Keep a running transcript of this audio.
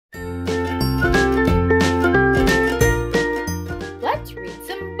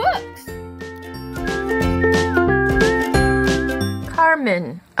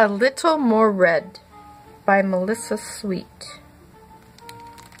Carmen, A Little More Red by Melissa Sweet.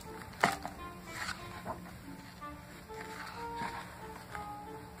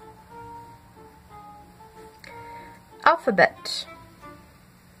 Alphabet.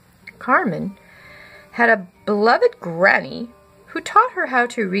 Carmen had a beloved granny who taught her how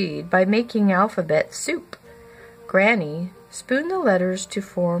to read by making alphabet soup. Granny spooned the letters to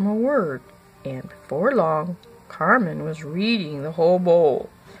form a word, and before long, Carmen was reading the whole bowl.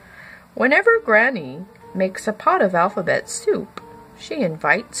 Whenever Granny makes a pot of alphabet soup, she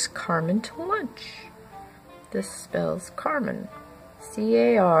invites Carmen to lunch. This spells Carmen,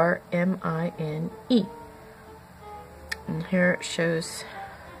 C-A-R-M-I-N-E. And here it shows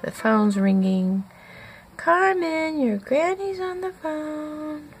the phone's ringing. Carmen, your granny's on the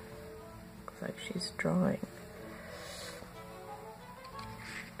phone. Looks like she's drawing.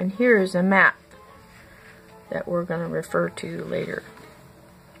 And here is a map that we're going to refer to later.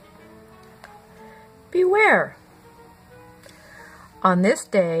 Beware. On this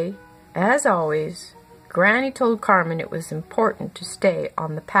day, as always, Granny told Carmen it was important to stay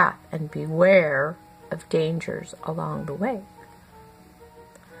on the path and beware of dangers along the way.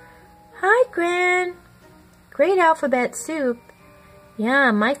 Hi, Gran. Great alphabet soup.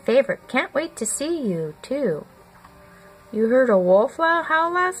 Yeah, my favorite. Can't wait to see you, too. You heard a wolf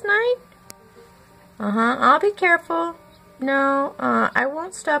howl last night? I'll be careful. No, I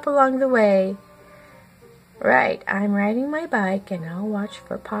won't stop along the way. Right, I'm riding my bike and I'll watch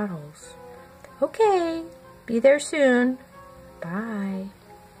for potholes. Okay, be there soon. Bye.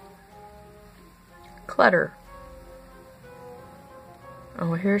 Clutter.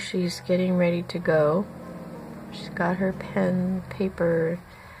 Oh, here she's getting ready to go. She's got her pen, paper,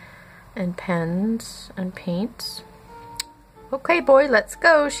 and pens and paints. Okay, boy, let's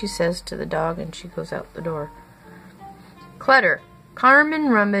go, she says to the dog, and she goes out the door. Clutter. Carmen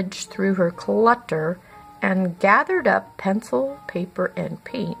rummaged through her clutter and gathered up pencil, paper, and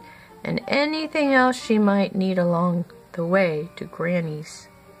paint, and anything else she might need along the way to Granny's.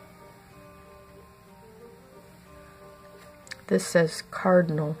 This says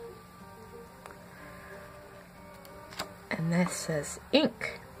cardinal. And this says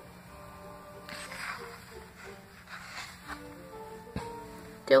ink.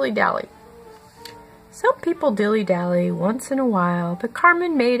 Dilly-dally. Some people dilly-dally once in a while, but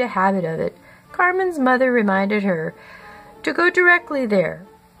Carmen made a habit of it. Carmen's mother reminded her to go directly there.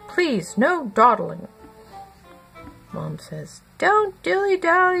 Please, no dawdling. Mom says, don't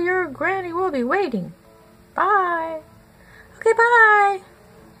dilly-dally, your granny will be waiting. Bye. Okay, bye.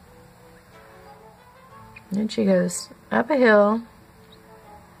 And then she goes up a hill,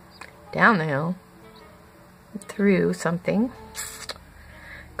 down the hill, through something.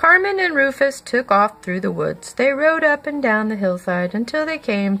 Carmen and Rufus took off through the woods. They rode up and down the hillside until they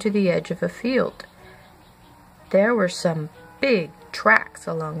came to the edge of a field. There were some big tracks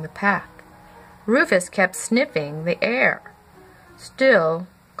along the path. Rufus kept sniffing the air. Still,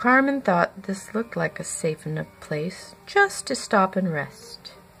 Carmen thought this looked like a safe enough place just to stop and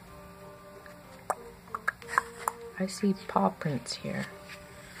rest. I see paw prints here.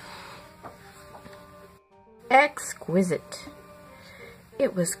 Exquisite.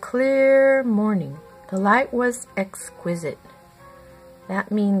 It was clear morning. The light was exquisite.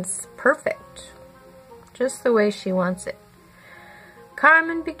 That means perfect. Just the way she wants it.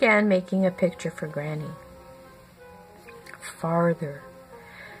 Carmen began making a picture for Granny. Farther.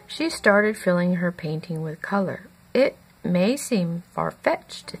 She started filling her painting with color. It may seem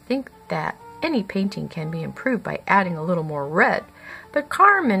far-fetched to think that any painting can be improved by adding a little more red, but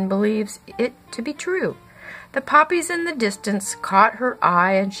Carmen believes it to be true. The poppies in the distance caught her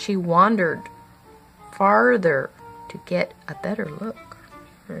eye, and she wandered farther to get a better look.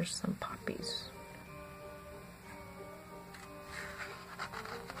 There's some poppies.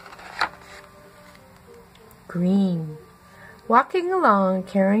 Green. Walking along,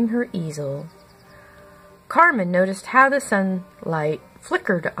 carrying her easel, Carmen noticed how the sunlight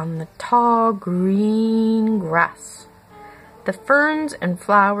flickered on the tall green grass. The ferns and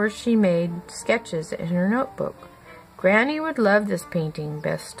flowers she made sketches in her notebook. Granny would love this painting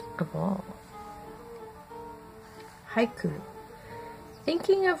best of all. Haiku.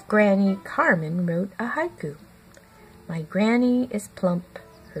 Thinking of Granny, Carmen wrote a haiku. My granny is plump.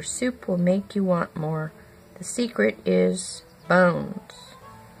 Her soup will make you want more. The secret is bones.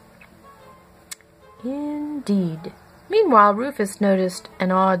 Indeed. Meanwhile, Rufus noticed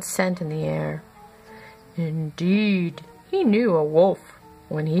an odd scent in the air. Indeed. He knew a wolf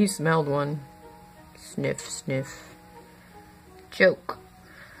when he smelled one. Sniff, sniff. Joke.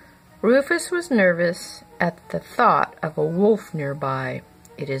 Rufus was nervous at the thought of a wolf nearby.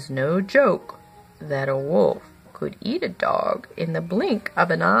 It is no joke that a wolf could eat a dog in the blink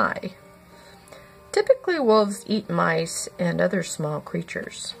of an eye. Typically, wolves eat mice and other small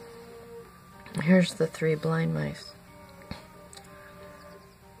creatures. Here's the 3 blind mice.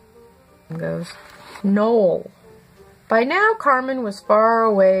 Goes knoll. By now, Carmen was far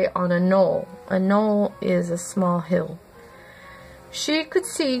away on a knoll. A knoll is a small hill. She could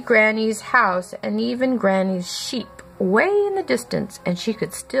see Granny's house and even Granny's sheep way in the distance, and she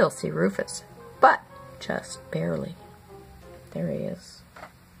could still see Rufus, but just barely. There he is.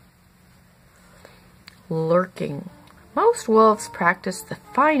 Lurking. Most wolves practice the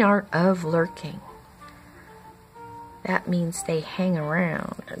fine art of lurking. That means they hang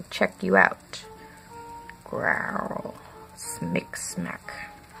around and check you out. Growl. Smick smack.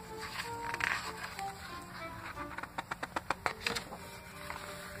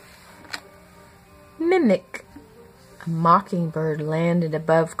 Mimic. A mockingbird landed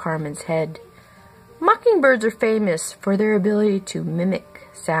above Carmen's head. Mockingbirds are famous for their ability to mimic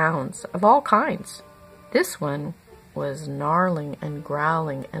sounds of all kinds. This one was snarling and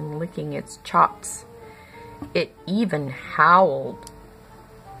growling and licking its chops. It even howled.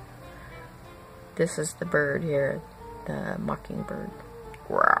 This is the bird here, the mockingbird.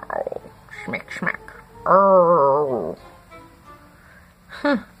 Growl. Smack, smack. Arr.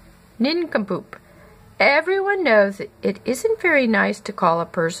 Huh. Nincompoop. Everyone knows it isn't very nice to call a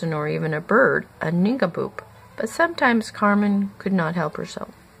person or even a bird a nincompoop, but sometimes Carmen could not help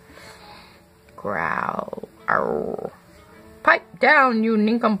herself. Growl. Arr. Pipe down, you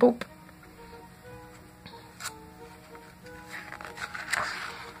nincompoop.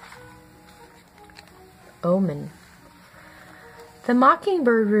 Omen. The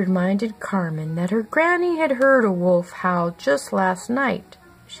mockingbird reminded Carmen that her granny had heard a wolf howl just last night.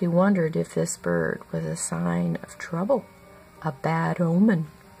 She wondered if this bird was a sign of trouble, a bad omen.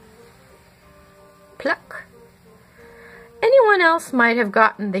 Pluck. Anyone else might have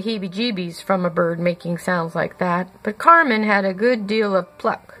gotten the heebie-jeebies from a bird making sounds like that, but Carmen had a good deal of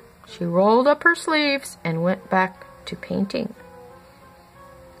pluck. She rolled up her sleeves and went back to painting.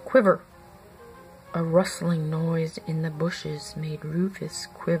 Quiver. A rustling noise in the bushes made Rufus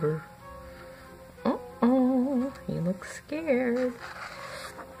quiver. Uh-oh, he looks scared.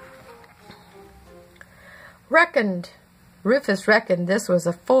 Rufus reckoned this was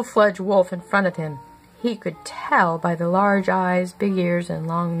a full-fledged wolf in front of him. He could tell by the large eyes, big ears, and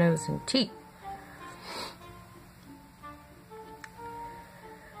long nose and teeth.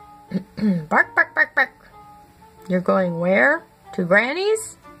 Bark, bark, bark, bark. You're going where? To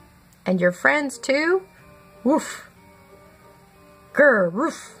Granny's? And your friends too? Woof. Grr,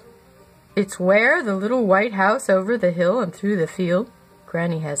 woof. It's where? The little white house over the hill and through the field.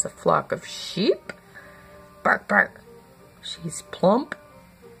 Granny has a flock of sheep. Bark, bark. She's plump.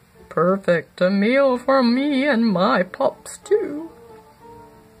 Perfect. A meal for me and my pups, too.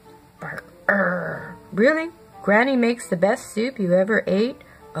 Bark. Really? Granny makes the best soup you ever ate?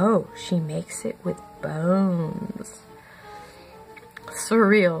 Oh, she makes it with bones.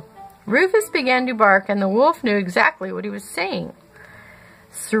 Surreal. Rufus began to bark, and the wolf knew exactly what he was saying.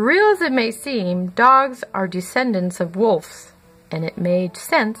 Surreal as it may seem, dogs are descendants of wolves, and it made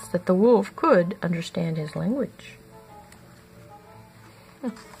sense that the wolf could understand his language.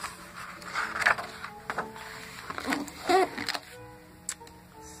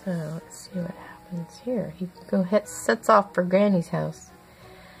 So, let's see what happens here. He sets off for Granny's house.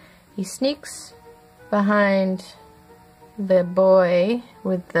 He sneaks behind the boy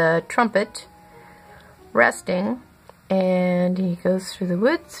with the trumpet, resting, and he goes through the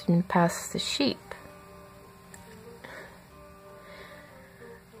woods and past the sheep.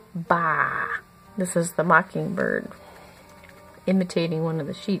 Bah! This is the mockingbird imitating one of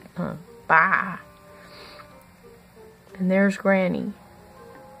the sheep, huh? Bah! And there's Granny,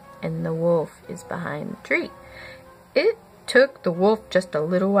 and the wolf is behind the tree. It took the wolf just a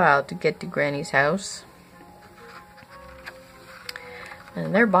little while to get to Granny's house.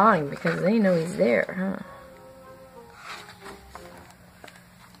 And they're bawling because they know he's there, huh?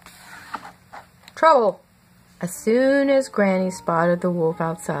 Trouble! As soon as Granny spotted the wolf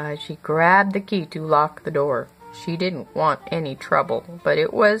outside, she grabbed the key to lock the door. She didn't want any trouble, but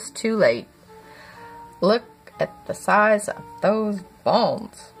it was too late. Look at the size of those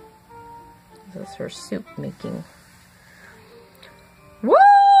bones. This is her soup making.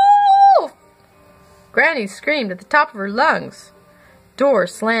 Wolf! Granny screamed at the top of her lungs. Door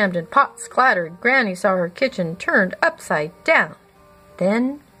slammed and pots clattered. Granny saw her kitchen turned upside down.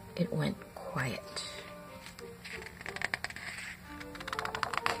 Then it went quiet.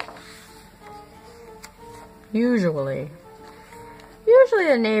 Usually. Usually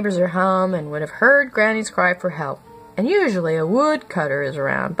the neighbors are home and would have heard Granny's cry for help. And usually a woodcutter is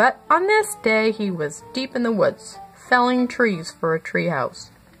around. But on this day he was deep in the woods, felling trees for a tree house.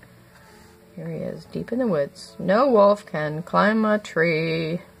 Here he is, deep in the woods. No wolf can climb a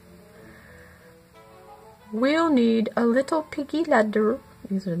tree. We'll need a little piggy ladder.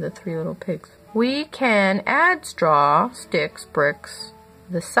 These are the 3 little pigs. We can add straw, sticks, bricks.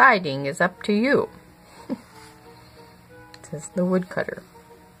 The siding is up to you. Says the woodcutter.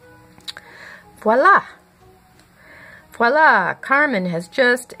 Voila! Voila! Carmen has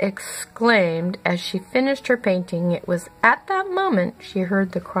just exclaimed as she finished her painting. It was at that moment she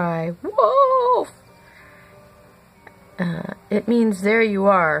heard the cry, "Wolf!" It means there you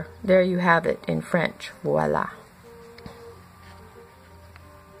are, there you have it in French. Voila.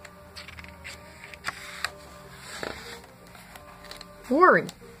 Worry.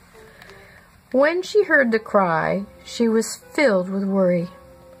 When she heard the cry, she was filled with worry.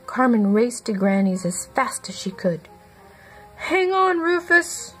 Carmen raced to Granny's as fast as she could. Hang on,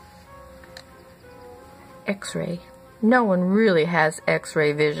 Rufus. X-ray. No one really has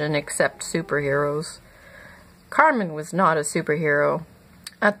X-ray vision except superheroes. Carmen was not a superhero.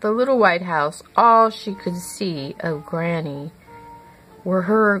 At the little white house, all she could see of Granny were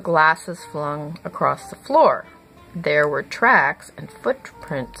her glasses flung across the floor. There were tracks and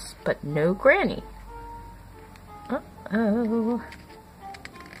footprints, but no Granny. Uh-oh.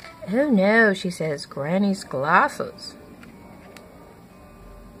 Oh no, she says, Granny's glasses.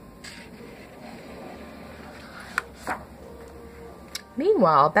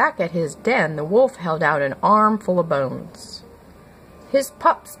 Meanwhile, back at his den, the wolf held out an arm full of bones. His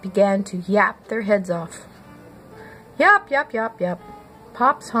pups began to yap their heads off. Yap, yap, yap, yap.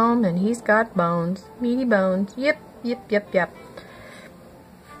 Pop's home and he's got bones, meaty bones. Yip, yip, yip, yip.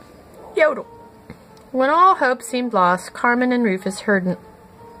 Yodel. When all hope seemed lost, Carmen and Rufus heard an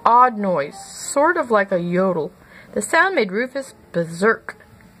odd noise, sort of like a yodel. The sound made Rufus berserk.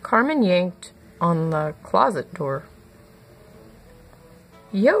 Carmen yanked on the closet door.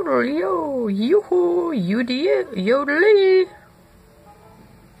 Yodel, yo, yoo-hoo, yodelee.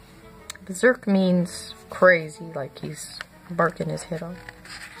 Berserk means crazy, like he's barking his head off.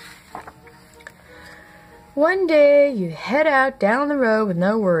 One day you head out down the road with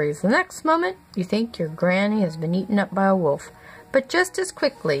no worries. The next moment you think your Granny has been eaten up by a wolf. But just as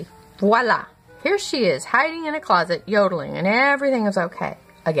quickly, voila! Here she is, hiding in a closet, yodeling, and everything is okay.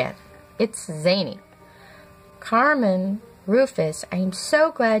 Again. It's zany. Carmen, Rufus, I am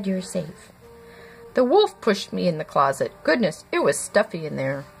so glad you're safe. The wolf pushed me in the closet. Goodness, it was stuffy in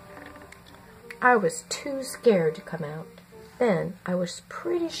there. I was too scared to come out. Then I was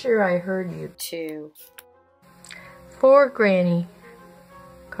pretty sure I heard you too. Poor Granny.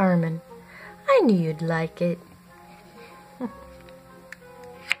 Carmen, I knew you'd like it.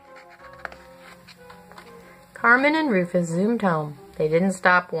 Carmen and Rufus zoomed home. They didn't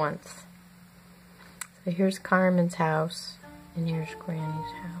stop once. So here's Carmen's house, and here's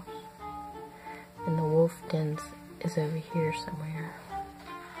Granny's house. And the wolf den is over here somewhere.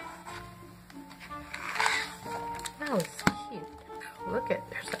 That was cute. Look at,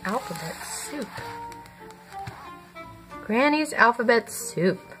 there's the alphabet soup. Granny's alphabet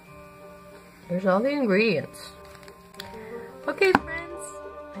soup. Here's all the ingredients. Okay, friends.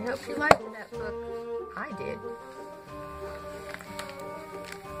 I hope you liked that book. I did.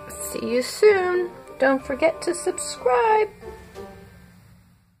 See you soon. Don't forget to subscribe.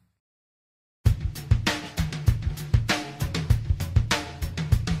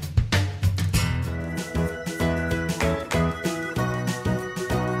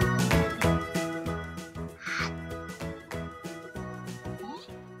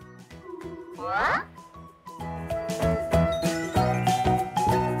 What?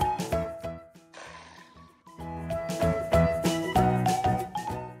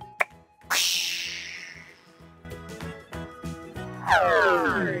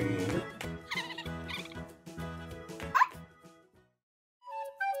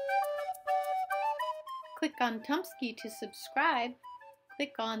 Click on Tumpsky to subscribe.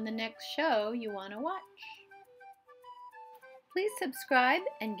 Click on the next show you want to watch. Please subscribe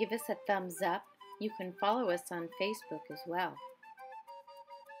and give us a thumbs up. You can follow us on Facebook as well.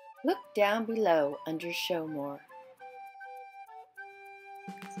 Look down below under Show More.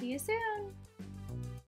 See you soon.